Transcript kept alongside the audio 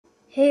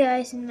Hey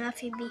guys,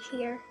 Matthew B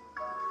here.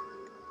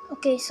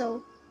 Okay,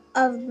 so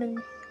I've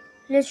been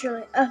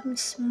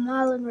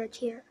smiling right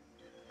here.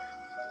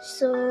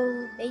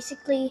 So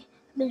basically,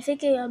 I've been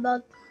thinking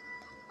about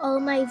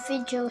all my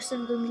videos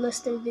and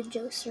unlisted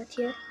videos right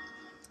here.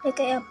 Like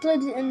I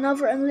uploaded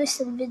another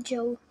unlisted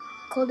video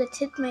called It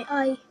Hit My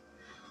Eye.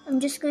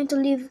 I'm just going to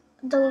leave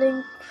the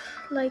link,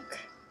 like,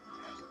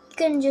 you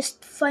can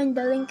just find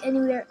the link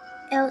anywhere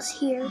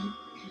else here.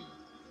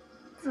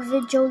 The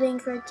video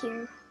link right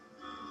here.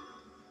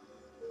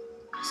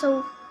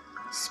 So,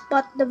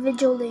 spot the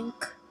video link.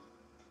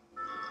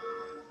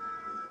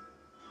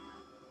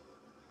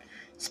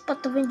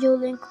 Spot the video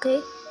link,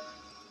 okay?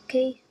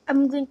 Okay,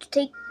 I'm going to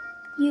take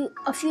you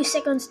a few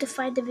seconds to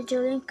find the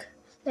video link.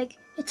 Like,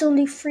 it's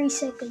only 3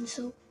 seconds,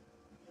 so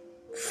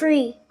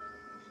 3,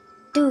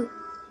 2,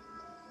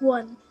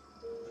 1,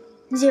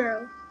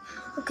 0.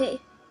 Okay,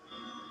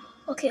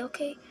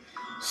 okay.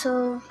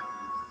 So,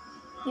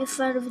 you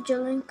find a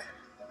video link.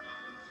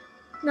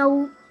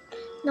 Now,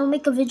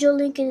 make a video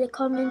link in the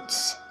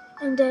comments,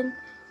 and then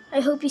I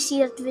hope you see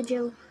that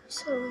video.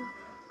 So,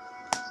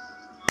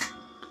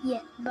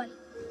 yeah, bye.